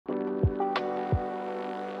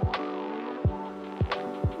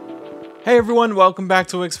Hey everyone, welcome back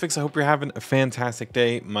to Wix Fix. I hope you're having a fantastic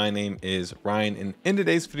day. My name is Ryan, and in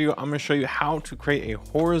today's video, I'm going to show you how to create a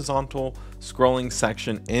horizontal scrolling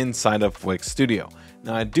section inside of Wix Studio.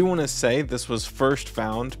 Now, I do want to say this was first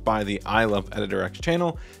found by the I Love Editor X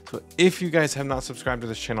channel. So if you guys have not subscribed to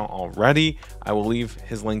this channel already, I will leave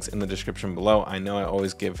his links in the description below. I know I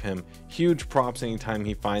always give him huge props anytime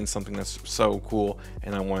he finds something that's so cool,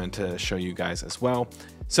 and I wanted to show you guys as well.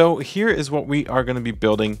 So here is what we are going to be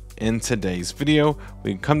building in today's video.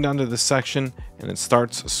 We come down to this section and it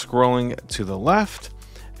starts scrolling to the left,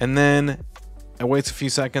 and then it waits a few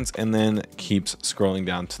seconds and then keeps scrolling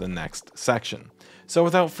down to the next section. So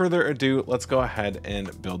without further ado, let's go ahead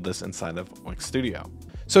and build this inside of Wix Studio.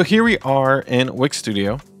 So here we are in Wix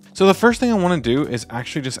Studio. So the first thing I want to do is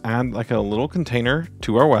actually just add like a little container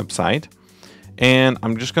to our website. And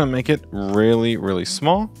I'm just going to make it really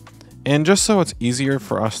small. And just so it's easier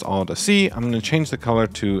for us all to see, I'm going to change the color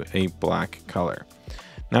to a black color.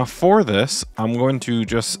 Now for this, I'm going to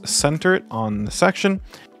just center it on the section,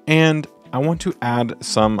 and I want to add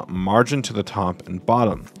some margin to the top and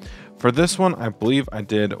bottom. For this one, I believe I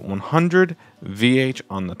did 100 VH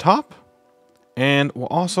on the top, and we'll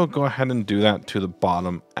also go ahead and do that to the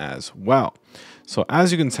bottom as well. So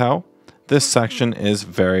as you can tell, this section is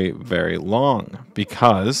very long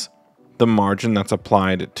because the margin that's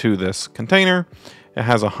applied to this container, it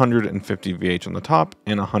has 150 VH on the top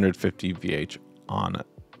and 150 VH on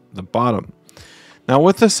the bottom. Now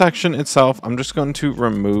with this section itself, I'm just going to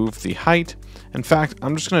remove the height. In fact,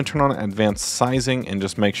 I'm just going to turn on advanced sizing and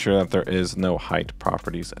just make sure that there is no height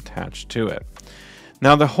properties attached to it.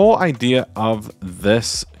 Now the whole idea of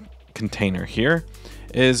this container here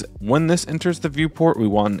is when this enters the viewport, we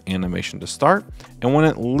want an animation to start, and when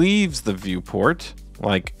it leaves the viewport,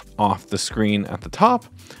 like off the screen at the top,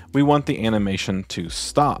 we want the animation to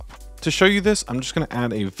stop. To show you this, I'm just going to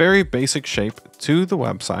add a very basic shape to the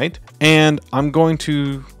website, and I'm going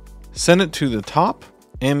to send it to the top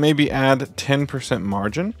and maybe add 10%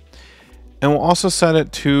 margin. And we'll also set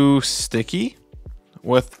it to sticky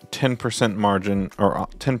with 10% margin or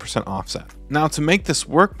 10% offset. Now to make this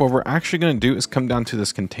work, what we're actually going to do is come down to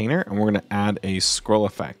this container and we're going to add a scroll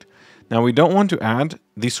effect. Now we don't want to add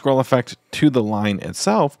the scroll effect to the line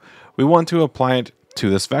itself. We want to apply it to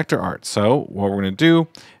this vector art. So what we're going to do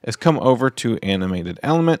is come over to animated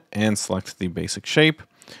element and select the basic shape.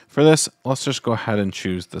 For this, let's just go ahead and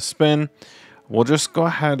choose the spin. We'll just go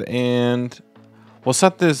ahead and we'll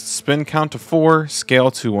set this spin count to 4,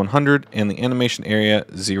 scale to 100, and the animation area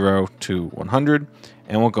 0 to 100,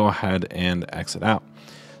 and we'll go ahead and exit out.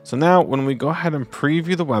 So now when we go ahead and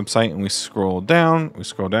preview the website and we scroll down,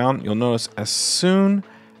 you'll notice as soon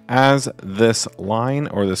as this line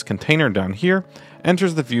or this container down here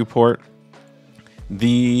enters the viewport,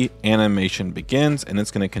 the animation begins, and it's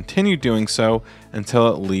going to continue doing so until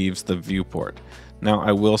it leaves the viewport. Now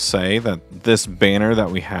I will say that this banner that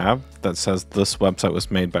we have that says this website was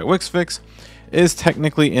made by WixFix is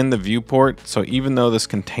technically in the viewport. So even though this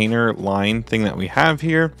container line thing that we have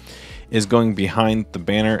here is going behind the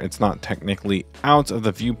banner, it's not technically out of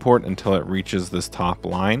the viewport until it reaches this top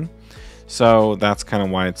line. So that's kind of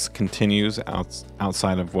why it continues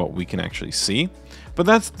outside of what we can actually see. But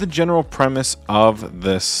that's the general premise of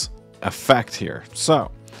this effect here.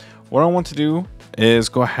 So what I want to do is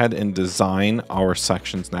go ahead and design our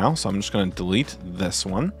sections now. So I'm just going to delete this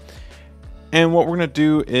one. And what we're going to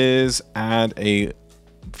do is add a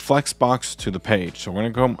flex box to the page. So we're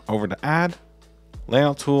going to go over to add,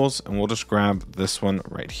 layout tools, and we'll just grab this one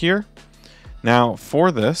right here. Now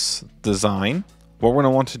for this design, what we're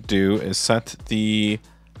going to want to do is set the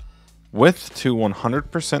width to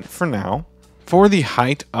 100% for now. For the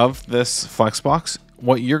height of this flexbox,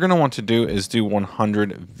 what you're going to want to do is do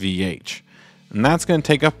 100 VH. And that's going to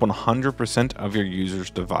take up 100% of your user's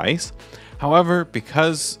device. However,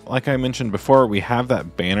 because like I mentioned before, we have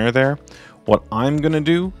that banner there, what I'm going to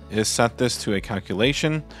do is set this to a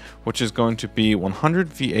calculation, which is going to be 100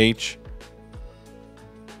 VH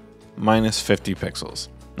minus 50 pixels.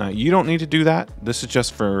 Now you don't need to do that. This is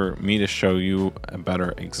just for me to show you a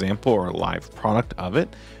better example or a live product of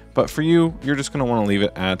it. But for you, you're just going to want to leave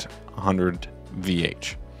it at 100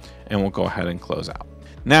 VH, and we'll go ahead and close out.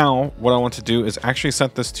 Now, what I want to do is actually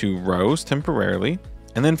set this to rows temporarily.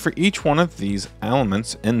 And then for each one of these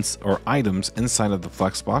elements or items inside of the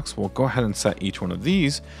flexbox, we'll go ahead and set each one of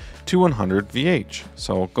these to 100 VH.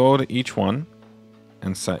 So we'll go to each one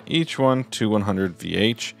and set each one to 100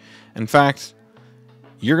 VH. In fact,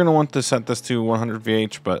 you're going to want to set this to 100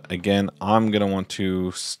 VH, but again, I'm going to want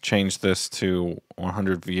to change this to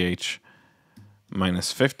 100 VH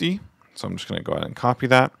minus 50. So I'm just going to go ahead and copy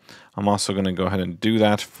that. I'm also going to go ahead and do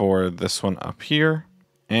that for this one up here.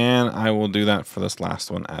 And I will do that for this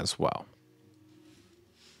last one as well.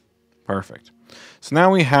 Perfect. So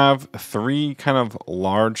now we have 3 kind of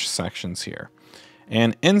large sections here.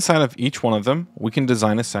 And inside of each one of them, we can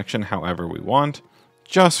design a section however we want.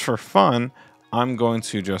 Just for fun, I'm going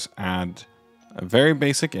to just add a very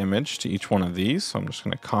basic image to each one of these. So I'm just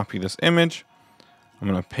going to copy this image. I'm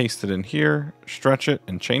going to paste it in here, stretch it,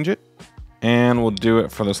 and change it. And we'll do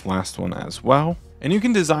it for this last one as well. And you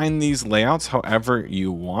can design these layouts however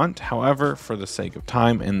you want. However, for the sake of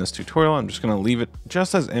time in this tutorial, I'm just going to leave it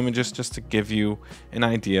just as images just to give you an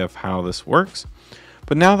idea of how this works.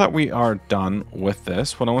 But now that we are done with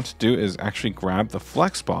this, what I want to do is actually grab the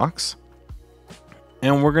Flexbox,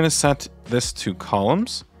 and we're going to set this to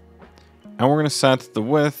columns, and we're going to set the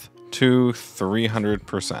width to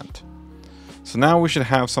 300%. So now we should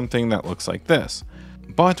have something that looks like this.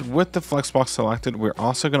 But with the Flexbox selected, we're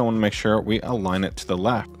also going to want to make sure we align it to the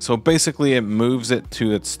left. So basically it moves it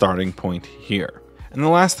to its starting point here. And the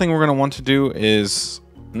last thing we're going to want to do is,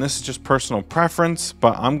 and this is just personal preference,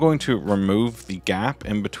 but I'm going to remove the gap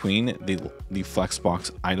in between the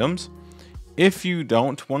Flexbox items. If you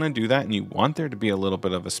don't want to do that and you want there to be a little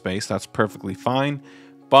bit of a space, that's perfectly fine.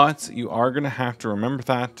 But you are going to have to remember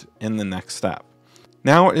that in the next step.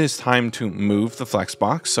 Now it is time to move the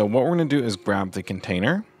Flexbox. So what we're going to do is grab the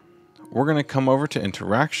container. We're going to come over to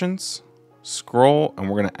interactions, scroll, and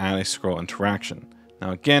we're going to add a scroll interaction. Now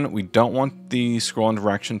again, we don't want the scroll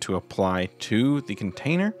interaction to apply to the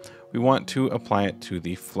container. We want to apply it to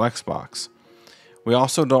the Flexbox. We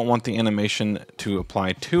also don't want the animation to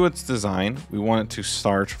apply to its design. We want it to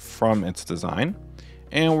start from its design.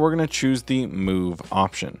 And we're going to choose the move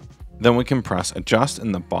option. Then we can press adjust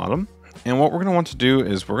in the bottom. And what we're going to want to do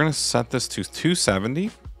is we're going to set this to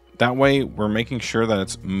 270. That way we're making sure that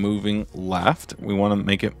it's moving left. We want to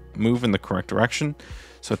make it move in the correct direction.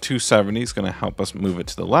 So 270 is going to help us move it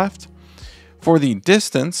to the left. For the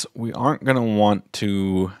distance, we aren't going to want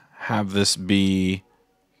to have this be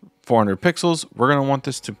 400 pixels. We're going to want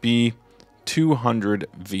this to be 200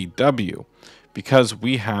 VW because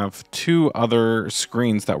we have 2 other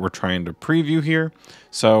screens that we're trying to preview here.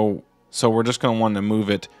 So we're just going to want to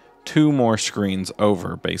move it 2 more screens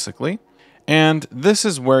over basically. And this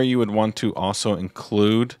is where you would want to also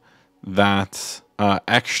include that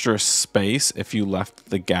extra space if you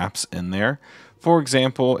left the gaps in there. For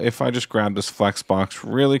example, if I just grab this Flexbox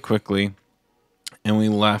really quickly and we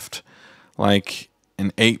left like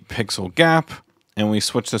an 8 pixel gap and we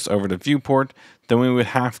switch this over to viewport, then we would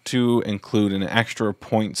have to include an extra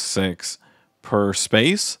 0.6 per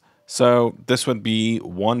space. So this would be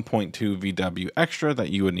 1.2 VW extra that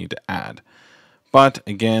you would need to add. But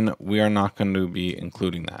again, we are not going to be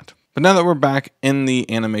including that. But now that we're back in the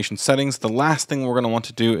animation settings, the last thing we're going to want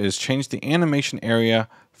to do is change the animation area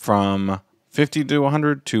from 50 to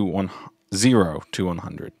 100 to 0 to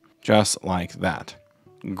 100. Just like that.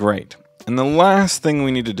 Great. And the last thing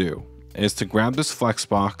we need to do is to grab this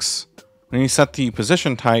Flexbox. We need to set the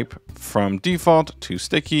position type from default to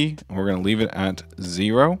sticky, and we're going to leave it at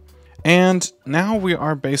 0. And now we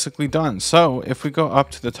are basically done. So if we go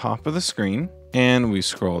up to the top of the screen and we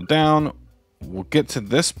scroll down, we'll get to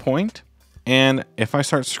this point. And if I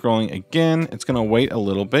start scrolling again, it's going to wait a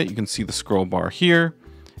little bit. You can see the scroll bar here,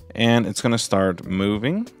 and it's going to start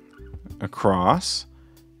moving across.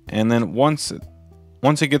 And then once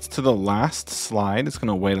it gets to the last slide, it's going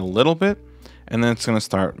to wait a little bit, and then it's going to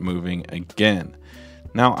start moving again.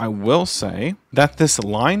 Now, I will say that this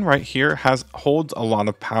line right here holds a lot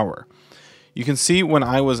of power. You can see when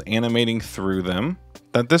I was animating through them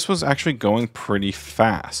that this was actually going pretty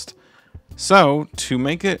fast. So to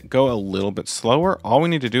make it go a little bit slower, all we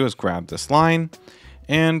need to do is grab this line,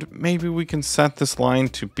 and maybe we can set this line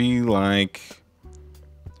to be like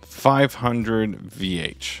 500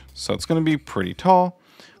 VH. So it's going to be pretty tall.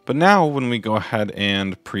 But now when we go ahead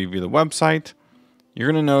and preview the website,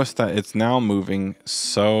 you're going to notice that it's now moving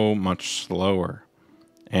so much slower.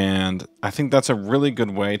 And I think that's a really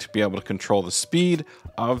good way to be able to control the speed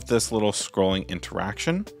of this little scrolling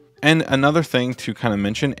interaction. And another thing to kind of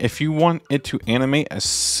mention, if you want it to animate as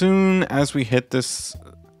soon as we hit this,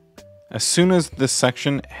 as soon as this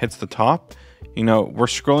section hits the top, you know, we're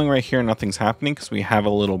scrolling right here, nothing's happening because we have a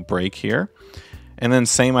little break here. And then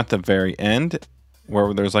same at the very end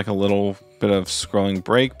where there's like a little bit of scrolling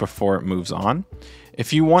break before it moves on.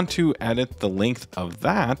 If you want to edit the length of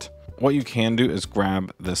that, what you can do is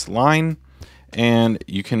grab this line and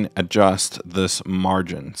you can adjust this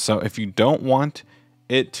margin. So if you don't want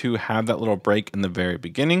it to have that little break in the very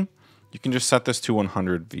beginning, you can just set this to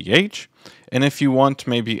 100 VH. And if you want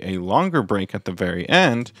maybe a longer break at the very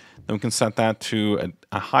end, then we can set that to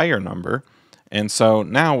a higher number. And so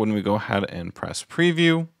now when we go ahead and press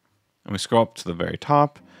preview and we scroll up to the very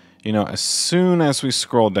top, you know, as soon as we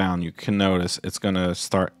scroll down, you can notice it's going to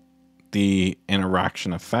start the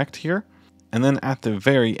interaction effect here. And then at the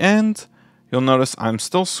very end, you'll notice I'm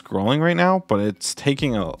still scrolling right now, but it's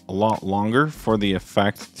taking a lot longer for the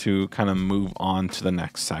effect to kind of move on to the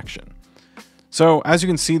next section. So as you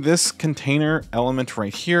can see, this container element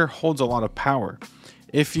right here holds a lot of power.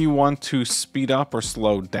 If you want to speed up or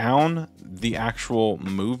slow down the actual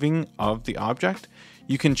moving of the object,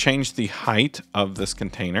 you can change the height of this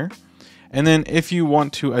container. And then if you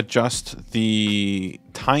want to adjust the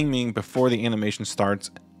timing before the animation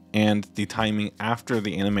starts and the timing after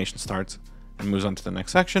the animation starts and moves on to the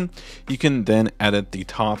next section, you can then edit the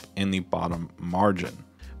top and the bottom margin.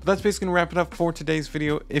 But that's basically gonna wrap it up for today's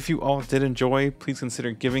video. If you all did enjoy, please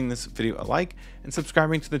consider giving this video a like and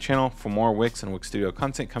subscribing to the channel for more Wix and Wix Studio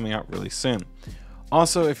content coming out really soon.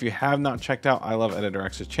 Also, if you have not checked out I Love Editor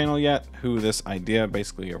X's channel yet, who this idea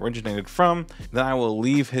basically originated from, then I will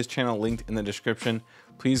leave his channel linked in the description.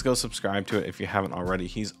 Please go subscribe to it if you haven't already.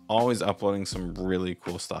 He's always uploading some really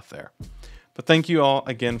cool stuff there. But thank you all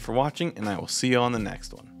again for watching, and I will see you on the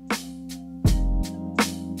next one.